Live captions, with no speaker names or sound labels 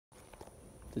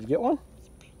Did you get one?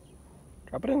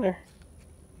 Drop it in there.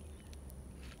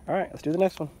 All right, let's do the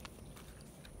next one.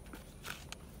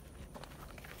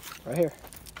 Right here.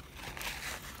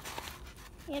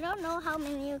 You don't know how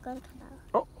many you're going to come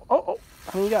out. Oh,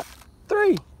 how many you got?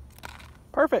 3.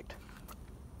 Perfect.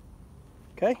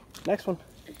 Okay, next one.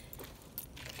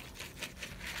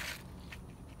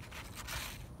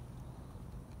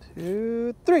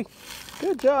 2, 3.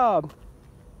 Good job.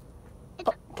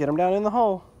 Oh, get them down in the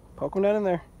hole. Poke them down in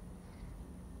there.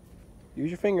 Use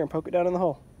your finger and poke it down in the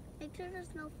hole. Make sure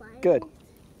there's no fire. Good.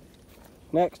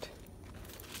 Next.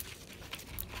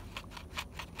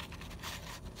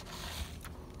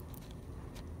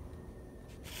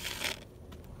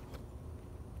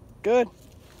 Good.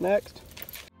 Next.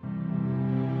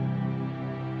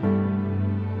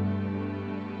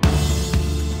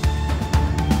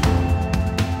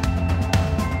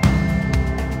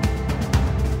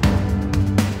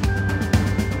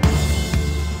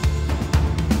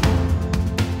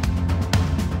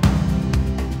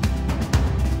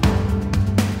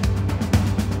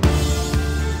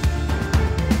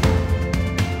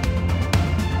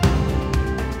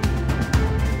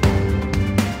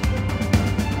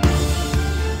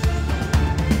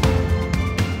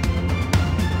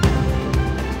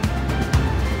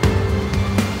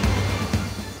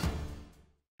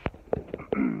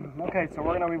 Okay, so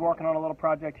we're going to be working on a little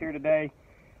project here today.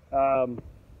 I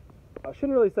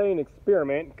shouldn't really say an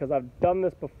experiment because I've done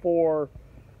this before,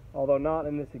 although not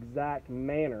in this exact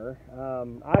manner.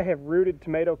 I have rooted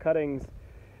tomato cuttings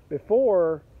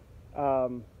before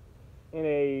in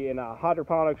a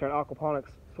hydroponics or an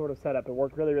aquaponics sort of setup. It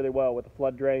worked really, really well with a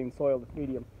flood drain soilless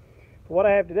medium. But what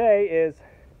I have today is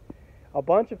a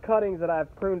bunch of cuttings that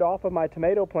I've pruned off of my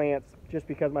tomato plants just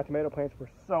because my tomato plants were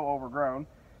so overgrown.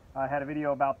 I had a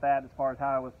video about that as far as how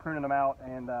I was pruning them out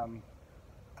and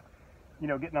you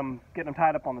know, getting them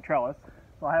tied up on the trellis.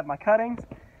 So I have my cuttings.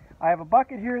 I have a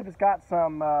bucket here that's got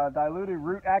some diluted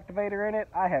root activator in it.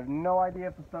 I have no idea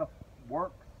if the stuff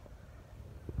works.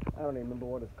 I don't even remember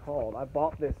what it's called. I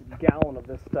bought this gallon of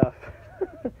this stuff.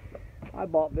 I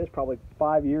bought this probably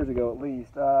 5 years ago at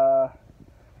least.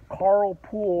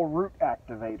 Carlpool root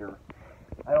activator.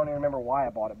 I don't even remember why I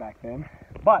bought it back then.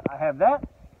 But I have that.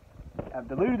 I've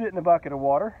diluted it in a bucket of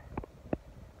water,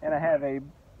 and I have a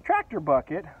tractor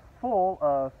bucket full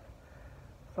of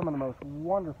some of the most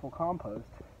wonderful compost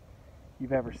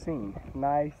you've ever seen.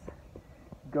 Nice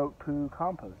goat poo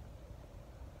compost.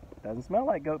 Doesn't smell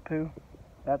like goat poo.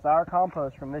 That's our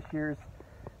compost from this year's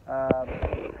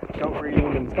goat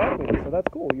breeding and start meeting, so that's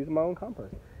cool, using my own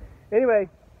compost. Anyway,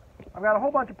 I've got a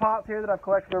whole bunch of pots here that I've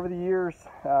collected over the years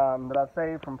that I've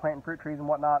saved from planting fruit trees and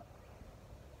whatnot.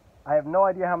 I have no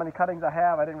idea how many cuttings I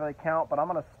have. I didn't really count, but I'm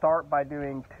going to start by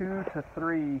doing 2 to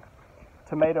 3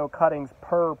 tomato cuttings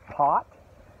per pot,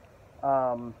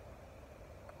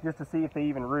 just to see if they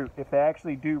even root. If they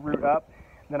actually do root up,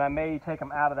 then I may take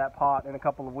them out of that pot in a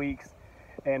couple of weeks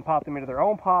and pop them into their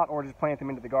own pot or just plant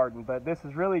them into the garden. But this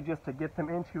is really just to get them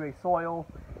into a soil.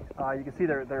 You can see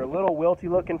they're a little wilty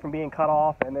looking from being cut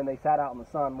off, and then they sat out in the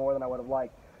sun more than I would have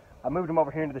liked. I moved them over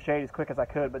here into the shade as quick as I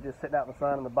could, but just sitting out in the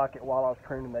sun in the bucket while I was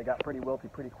pruning, they got pretty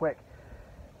wilty pretty quick.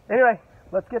 Anyway,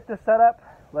 let's get this set up.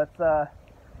 Let's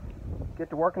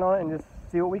get to working on it and just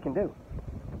see what we can do.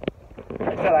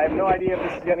 Like I said, I have no idea if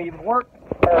this is going to even work.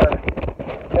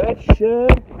 It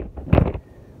should.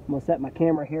 I'm going to set my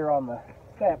camera here on the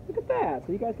step. Look at that,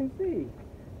 so you guys can see.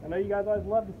 I know you guys always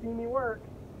love to see me work.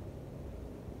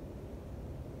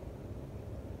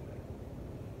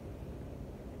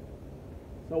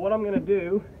 So what I'm going to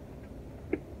do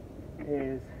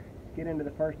is get into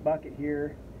the first bucket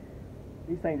here.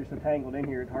 These things are so tangled in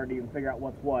here it's hard to even figure out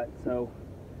what's what. So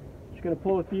I'm just going to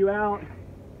pull a few out.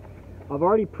 I've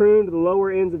already pruned the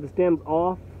lower ends of the stems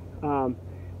off,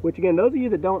 which again, those of you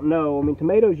that don't know, I mean,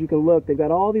 tomatoes, you can look, they've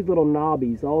got all these little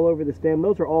knobbies all over the stem.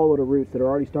 Those are all little roots that are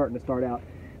already starting to start out.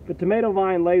 If the tomato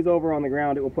vine lays over on the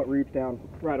ground, it will put roots down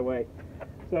right away.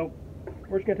 So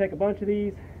we're just going to take a bunch of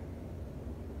these.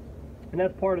 And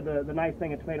that's part of the nice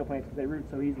thing of tomato plants, because they root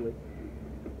so easily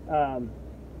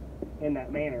in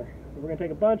that manner. So we're going to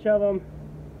take a bunch of them,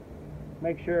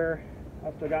 make sure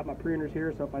I've still got my pruners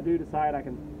here, so if I do decide I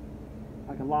can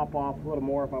lop off a little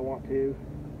more if I want to.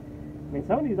 I mean,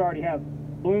 some of these already have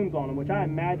blooms on them, which I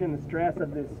imagine the stress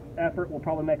of this effort will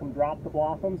probably make them drop the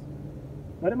blossoms,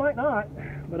 but it might not.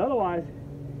 But otherwise,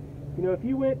 you know, if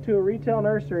you went to a retail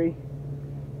nursery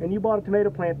and you bought a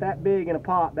tomato plant that big in a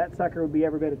pot, that sucker would be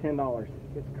every bit of $10.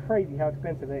 It's crazy how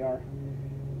expensive they are.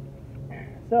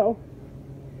 So,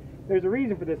 there's a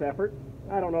reason for this effort.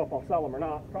 I don't know if I'll sell them or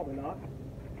not, probably not,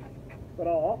 but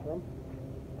I'll offer them.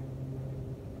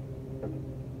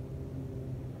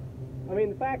 I mean,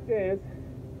 the fact is,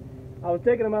 I was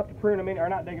digging them up to prune them in, or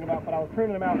not digging them up, but I was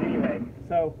pruning them out anyway.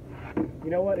 So, you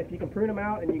know what? If you can prune them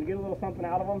out and you can get a little something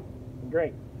out of them,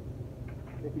 great.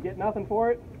 If you get nothing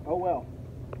for it, oh well.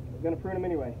 We're going to prune them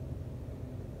anyway.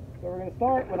 So we're going to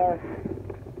start with our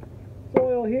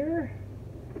soil here.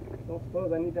 Don't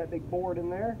suppose I need that big board in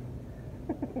there.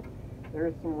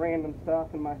 There's some random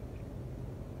stuff in my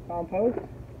compost.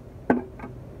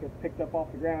 Gets picked up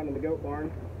off the ground in the goat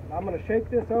barn. I'm going to shake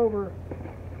this over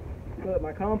so that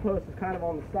my compost is kind of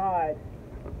on the side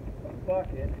of the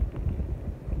bucket.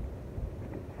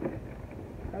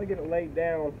 Try to get it laid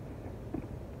down.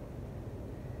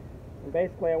 And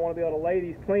basically I want to be able to lay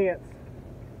these plants,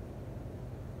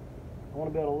 I want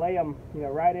to be able to lay them, you know,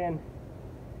 right in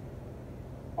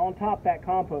on top of that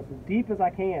compost as deep as I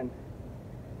can.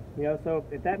 You know, so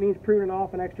if that means pruning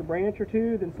off an extra branch or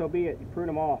two, then so be it. You prune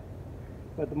them off.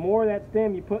 But the more that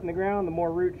stem you put in the ground, the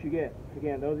more roots you get.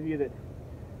 Again, those of you that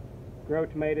grow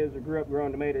tomatoes or grew up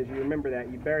growing tomatoes, you remember that.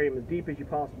 You bury them as deep as you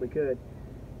possibly could.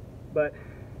 But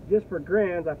just for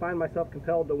grins, I find myself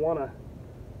compelled to want to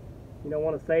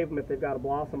save them if they've got a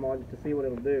blossom on, just to see what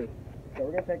it'll do. So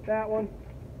we're going to take that one.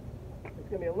 It's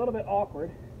going to be a little bit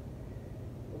awkward.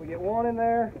 We get one in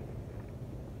there,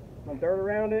 some dirt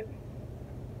around it.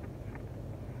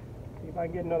 See if I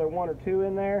can get another one or two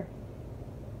in there.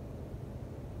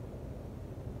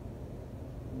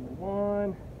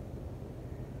 One.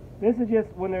 This is just,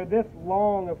 when they're this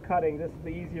long of cutting, this is the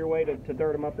easier way to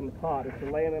dirt them up in the pot, is to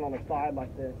lay them in on their side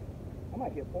like this. I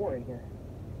might get 4 in here.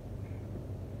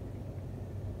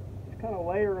 Just kind of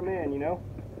layer them in, you know.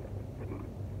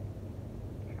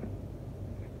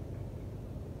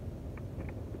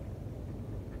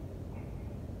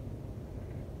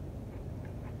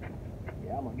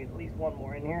 Yeah, I'm going to get at least one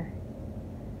more in here.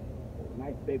 A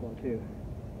nice big one too.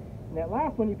 And that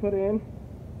last one you put in,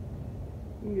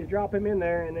 you can just drop him in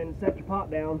there and then set your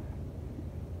pot down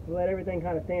and let everything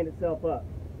kind of stand itself up.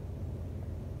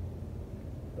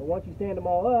 So once you stand them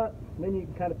all up, then you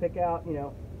can kind of pick out, you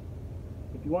know,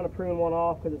 if you want to prune one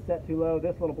off because it's set too low,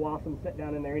 this little blossom set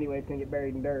down in there anyway, it's going to get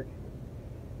buried in dirt.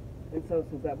 And so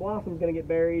since that blossom is going to get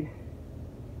buried,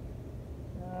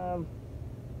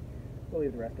 we'll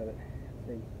leave the rest of it.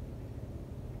 Let's see.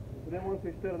 So then once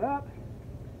we've stood it up,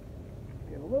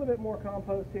 get a little bit more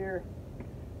compost here.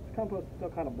 This compost is still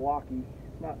kind of blocky.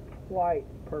 It's not quite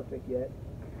perfect yet.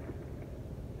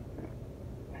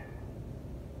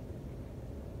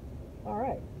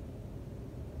 Alright.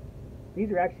 These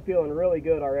are actually feeling really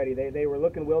good already. They were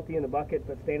looking wilty in the bucket,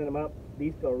 but standing them up,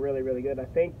 these feel really, really good. I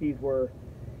think these were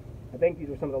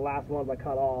some of the last ones I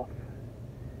cut off.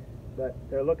 But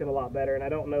they're looking a lot better, and I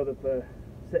don't know that the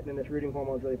sitting in this rooting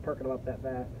hormone is really perking them up that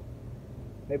fast.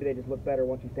 Maybe they just look better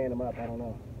once you stand them up, I don't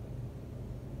know.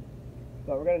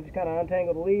 So we're going to just kind of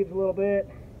untangle the leaves a little bit.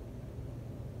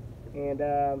 And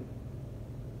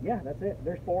yeah, that's it.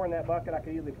 There's 4 in that bucket. I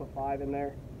could easily put 5 in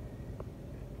there.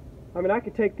 I mean, I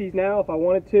could take these now if I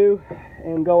wanted to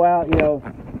and go out, you know,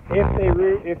 if they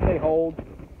root, if they hold.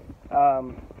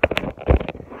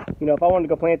 You know, if I wanted to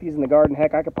go plant these in the garden,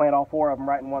 heck, I could plant all 4 of them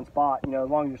right in one spot, you know, as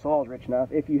long as your soil is rich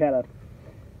enough, if you had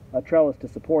a trellis to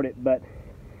support it. But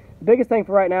the biggest thing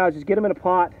for right now is just get them in a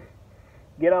pot,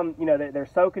 get them, you know, they're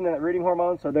soaking in that rooting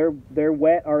hormone, so they're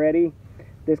wet already.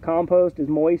 This compost is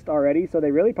moist already, so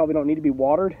they really probably don't need to be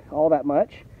watered all that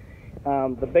much.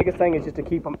 The biggest thing is just to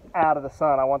keep them out of the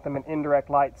sun. I want them in indirect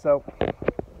light, so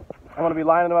I'm going to be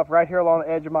lining them up right here along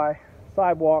the edge of my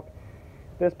sidewalk.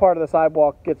 This part of the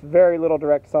sidewalk gets very little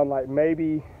direct sunlight,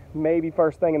 maybe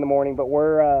first thing in the morning, but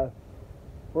we're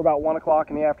about 1 o'clock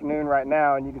in the afternoon right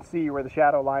now, and you can see where the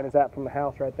shadow line is at from the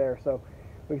house right there. So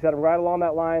we set them right along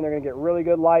that line. They're going to get really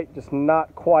good light, just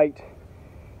not quite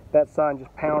that sun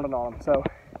just pounding on them. So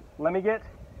let me get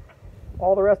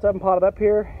all the rest of them potted up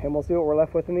here, and we'll see what we're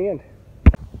left with in the end.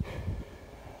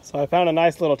 So I found a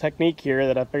nice little technique here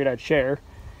that I figured I'd share,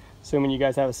 assuming you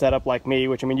guys have a setup like me,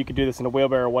 which, I mean, you could do this in a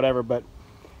wheelbarrow or whatever, but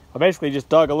I basically just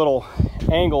dug a little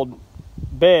angled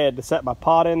bed to set my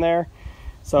pot in there.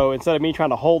 So instead of me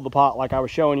trying to hold the pot like I was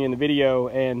showing you in the video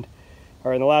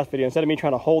or in the last video, instead of me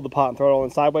trying to hold the pot and throw it all in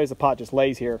sideways, the pot just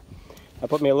lays here. I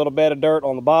put me a little bed of dirt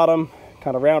on the bottom,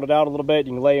 kind of round it out a little bit.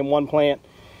 You can lay in 1 plant,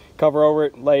 cover over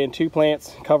it, lay in 2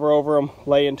 plants, cover over them,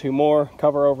 lay in 2 more,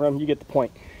 cover over them. You get the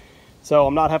point. So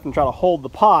I'm not having to try to hold the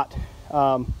pot,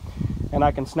 and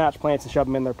I can snatch plants and shove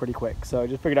them in there pretty quick. So I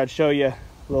just figured I'd show you a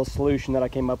little solution that I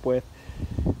came up with.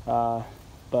 But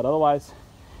otherwise,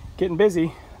 getting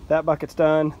busy. That bucket's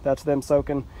done, that's them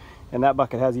soaking, and that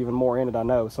bucket has even more in it, I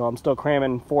know. So I'm still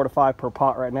cramming 4 to 5 per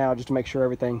pot right now just to make sure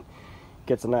everything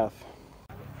gets enough.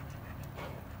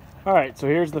 Alright, so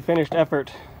here's the finished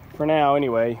effort for now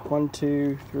anyway. 1,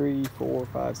 2, 3, 4,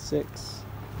 5, 6,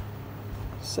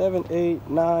 7, 8,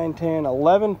 9, 10,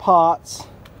 11 pots.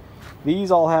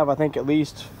 These all have, I think, at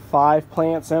least 5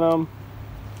 plants in them.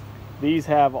 These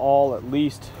have all at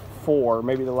least 4.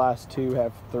 Maybe the last 2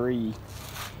 have 3.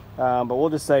 But we'll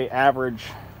just say average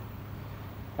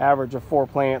of 4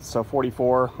 plants, so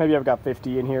 44. Maybe I've got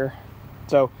 50 in here.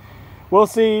 So we'll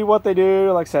see what they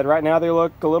do. Like I said, right now they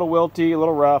look a little wilty, a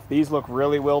little rough. These look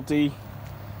really wilty.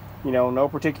 You know, no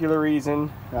particular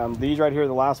reason. These right here are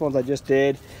the last ones I just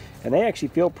did, and they actually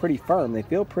feel pretty firm. They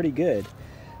feel pretty good.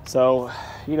 So,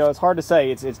 you know, it's hard to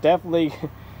say. It's definitely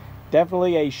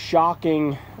a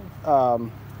shocking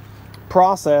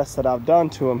process that I've done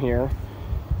to them here.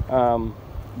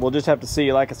 We'll just have to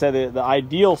see. Like I said, the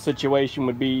ideal situation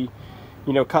would be,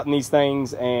 you know, cutting these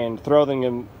things and throwing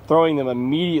them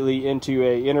immediately into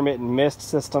a intermittent mist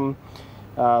system,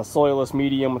 soilless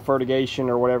medium with fertigation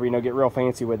or whatever, you know, get real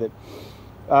fancy with it.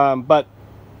 But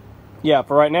yeah,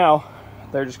 for right now,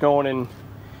 they're just going in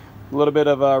a little bit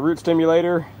of a root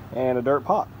stimulator and a dirt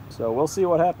pot. So we'll see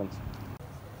what happens.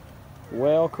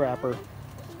 Well, crapper,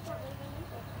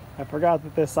 I forgot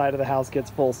that this side of the house gets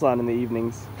full sun in the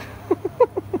evenings.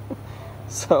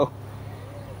 So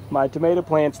my tomato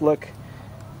plants look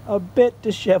a bit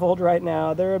disheveled right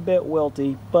now. They're a bit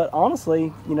wilty, but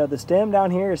honestly, you know, the stem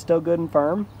down here is still good and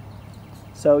firm.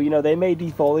 So, you know, they may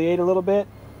defoliate a little bit,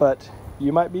 but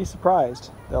you might be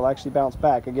surprised. They'll actually bounce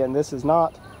back. Again, this is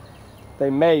not, they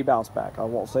may bounce back. I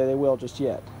won't say they will just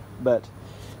yet, but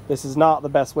this is not the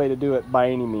best way to do it by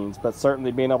any means, but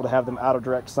certainly being able to have them out of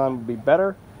direct sun would be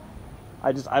better.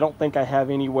 I don't think I have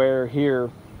anywhere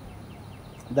here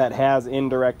that has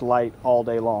indirect light all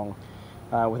day long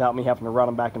without me having to run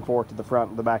them back and forth to the front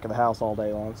and the back of the house all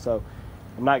day long. So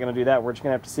I'm not going to do that. We're just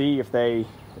going to have to see if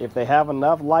they have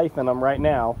enough life in them right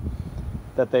now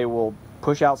that they will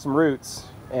push out some roots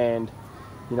and,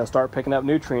 you know, start picking up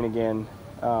nutrient again.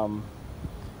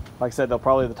 Like I said,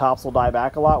 the tops will die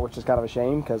back a lot, which is kind of a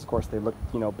shame because, of course, they look,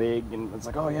 you know, big and it's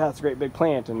like, oh yeah, it's a great big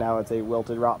plant, and now it's a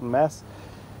wilted, rotten mess.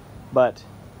 But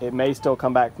it may still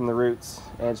come back from the roots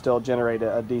and still generate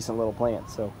a decent little plant.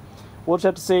 So we'll just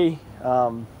have to see.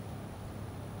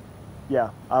 Yeah,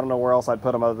 I don't know where else I'd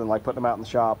put them other than like putting them out in the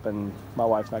shop, and my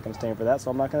wife's not going to stand for that,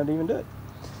 so I'm not going to even do it.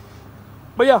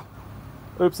 But yeah,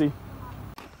 oopsie.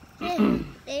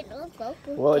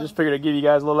 Well, I just figured I'd give you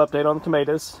guys a little update on the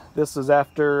tomatoes. This is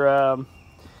after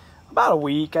about a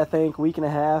week, I think, week and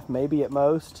a half, maybe at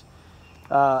most.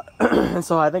 And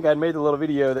so I think I'd made the little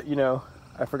video that, you know,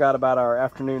 I forgot about our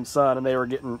afternoon sun, and they were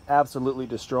getting absolutely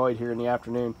destroyed here in the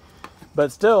afternoon.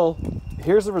 But still,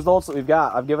 here's the results that we've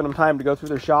got. I've given them time to go through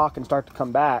their shock and start to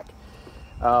come back.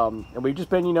 And we've just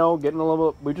been, you know,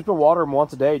 we've just been watering them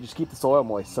once a day, just keep the soil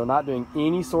moist. So not doing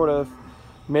any sort of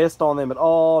mist on them at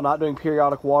all, not doing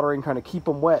periodic watering, trying to keep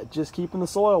them wet, just keeping the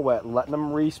soil wet and letting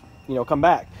them come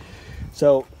back.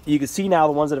 So you can see now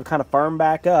the ones that have kind of firmed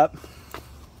back up.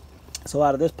 So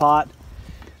out of this pot,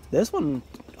 this one,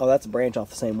 oh, that's a branch off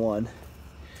the same one.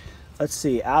 Let's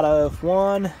see, out of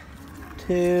 1,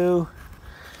 2,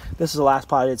 this is the last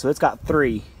pot I did, so it's got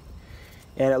 3.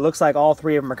 And it looks like all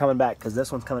 3 of them are coming back, because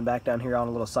this one's coming back down here on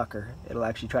a little sucker. It'll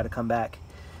actually try to come back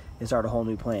and start a whole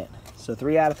new plant. So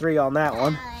 3 out of 3 on that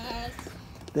one.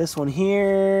 This one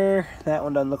here, that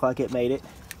one doesn't look like it made it.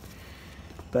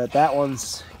 But that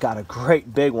one's got a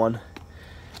great big one.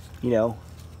 You know,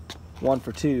 1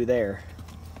 for 2 there.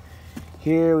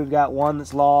 Here we've got one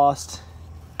that's lost.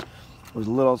 It was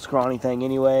a little scrawny thing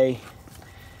anyway.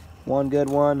 One good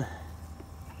one.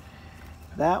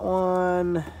 That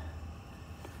one,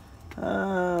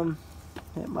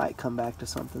 it might come back to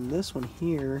something. This one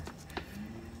here,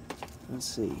 let's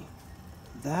see.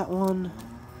 That one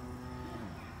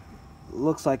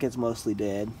looks like it's mostly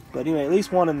dead. But anyway, at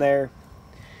least one in there.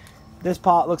 This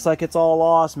pot looks like it's all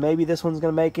lost. Maybe this one's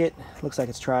gonna make it. Looks like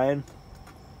it's trying.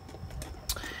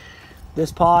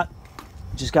 This pot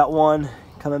just got one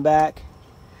coming back.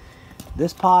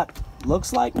 This pot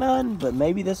looks like none, but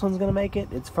maybe this one's gonna make it.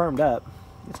 It's firmed up.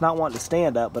 It's not wanting to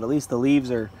stand up, but at least the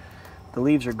leaves are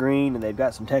green and they've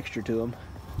got some texture to them.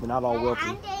 They're not all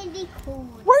wilty.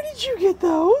 Where did you get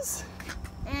those?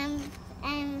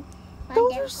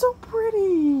 Those are so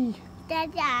pretty.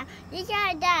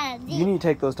 You need to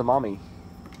take those to mommy.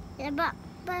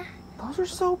 Those are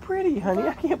so pretty, honey.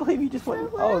 I can't believe you just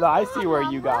went. Oh, I see where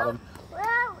you got them.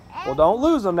 Well, don't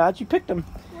lose them now that you picked them.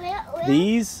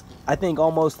 These, I think,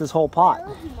 almost this whole pot.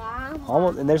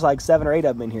 Almost, and there's like 7 or 8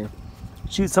 of them in here.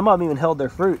 Shoot, some of them even held their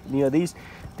fruit. You know, these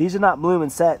are not bloom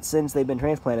and set since they've been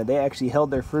transplanted. They actually held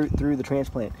their fruit through the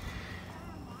transplant.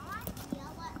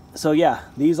 So yeah,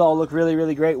 these all look really,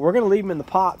 really great. We're gonna leave them in the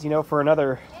pots, you know, for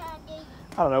another,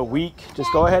 I don't know, week.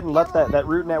 Just go ahead and let that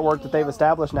root network that they've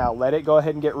established now, let it go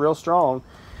ahead and get real strong.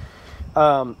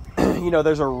 You know,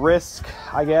 there's a risk,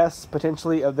 I guess,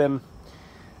 potentially of them,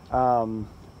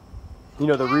 you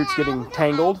know, the roots getting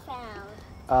tangled.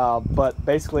 But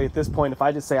basically at this point, if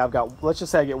I just say I've got, let's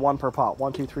just say I get one per pot,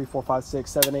 1, 2, 3, 4, 5,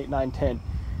 6, 7, 8, 9, 10,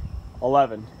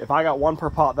 11. If I got one per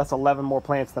pot, that's 11 more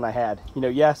plants than I had. You know,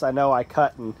 yes, I know I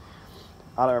cut, and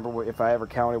I don't remember if I ever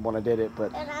counted when I did it,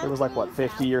 but it was like, what,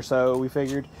 50 or so, we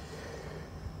figured.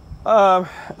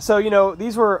 So, you know,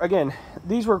 these were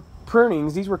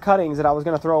prunings, these were cuttings that I was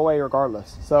going to throw away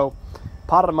regardless. So,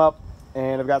 potted them up,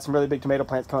 and I've got some really big tomato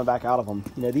plants coming back out of them.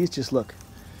 You know, these just look,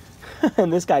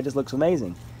 and this guy just looks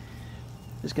amazing.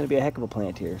 There's going to be a heck of a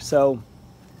plant here. So,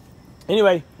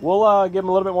 anyway, we'll give them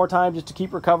a little bit more time just to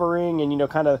keep recovering and, you know,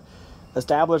 kind of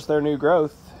establish their new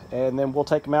growth. And then we'll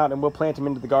take them out and we'll plant them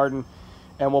into the garden.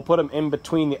 And we'll put them in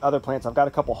between the other plants. I've got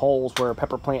a couple holes where a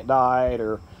pepper plant died,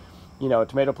 or, you know, a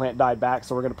tomato plant died back.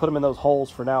 So we're going to put them in those holes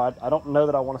for now. I don't know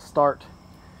that I want to start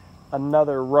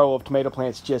another row of tomato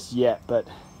plants just yet. But,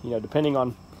 you know, depending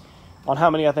on how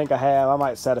many I think I have, I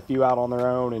might set a few out on their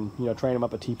own and, you know, train them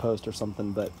up a T-post or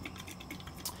something. But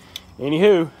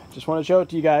anywho, just want to show it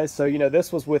to you guys. So, you know,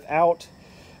 this was without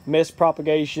mist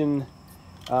propagation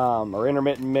or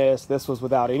intermittent mist. This was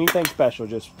without anything special.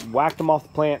 Just whacked them off the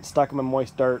plant, stuck them in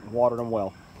moist dirt, and watered them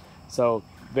well. So,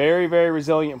 very, very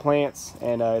resilient plants,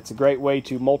 and it's a great way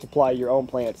to multiply your own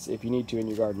plants if you need to in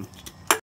your garden.